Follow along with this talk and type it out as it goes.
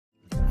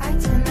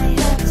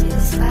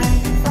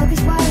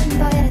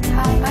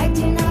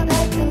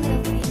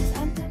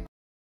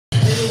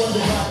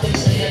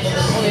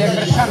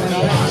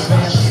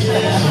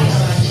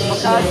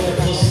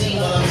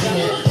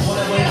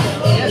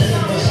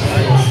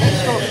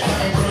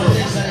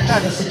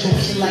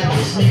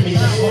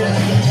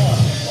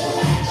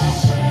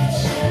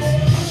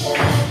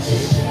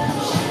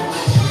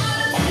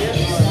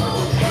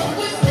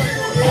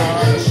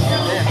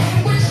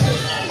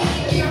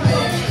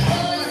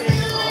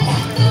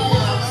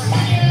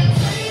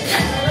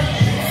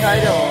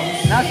Ajde ovo,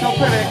 na osnovu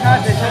prve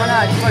karte ćemo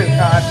naći svoju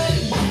kartu.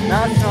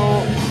 Na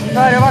osnovu,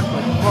 stvari ovako,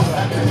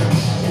 pogledajte.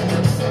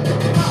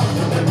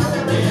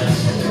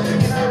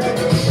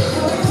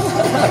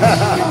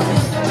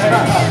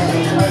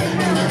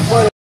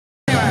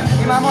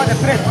 Imamo ovdje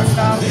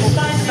pretpostavku,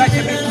 šta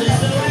će biti,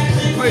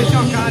 koju će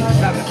on kartu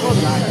zabrati,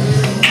 pogledajte.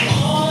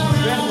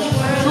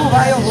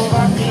 Čuvaj ovo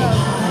ovako.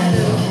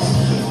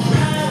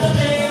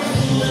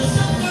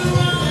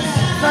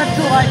 Sad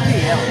čuvaj ti,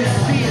 evo,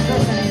 ti je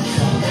došli.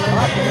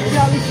 Ovako, dok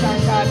ja listam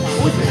karta,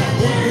 uzmi.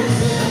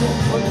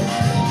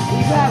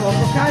 I glavo,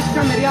 pokaži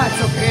kamer, ja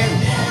ću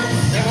okrenuti.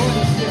 Evo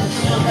ovdje ti.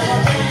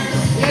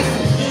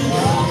 Jesi.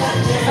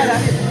 Sada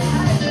vidim.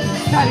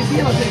 Stari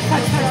bilo te,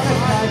 stari.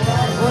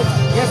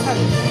 Jesi stari.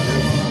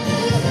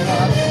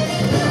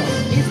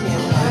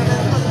 Izmijem.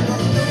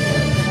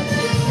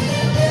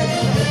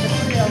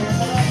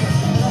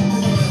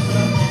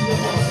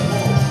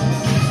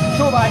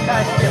 Čuvaj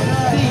taj stil.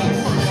 Ti.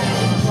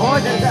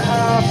 Ovdje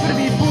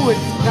prvi put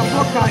da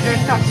pokažeš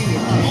šta ti je.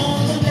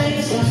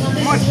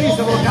 Možeš iz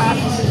ovog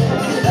kartu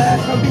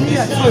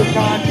kombinirati svoju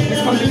kartu,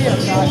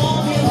 iskombinirati kartu.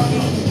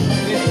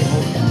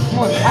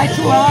 Može, aj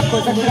čuvaj ovako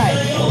za kraj.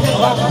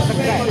 Ovako za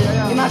kraj.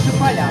 Imaš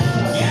upaljak.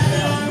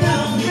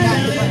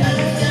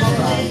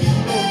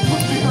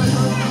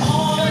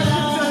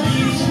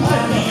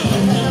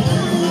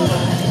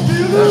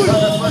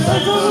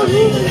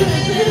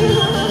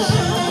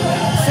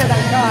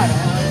 Sedam kara.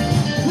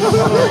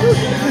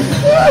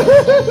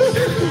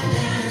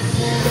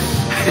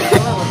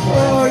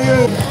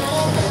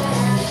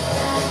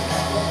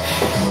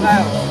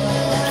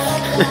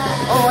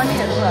 Ovo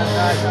nije tvoja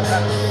karta,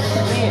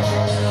 nije,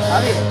 a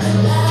vidi.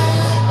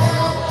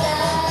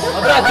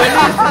 A brate,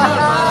 nisi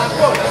normalan,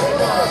 ko?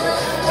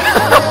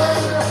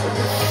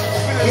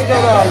 Što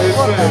radiš?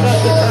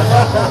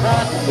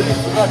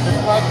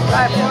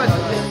 Daj,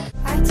 povedi.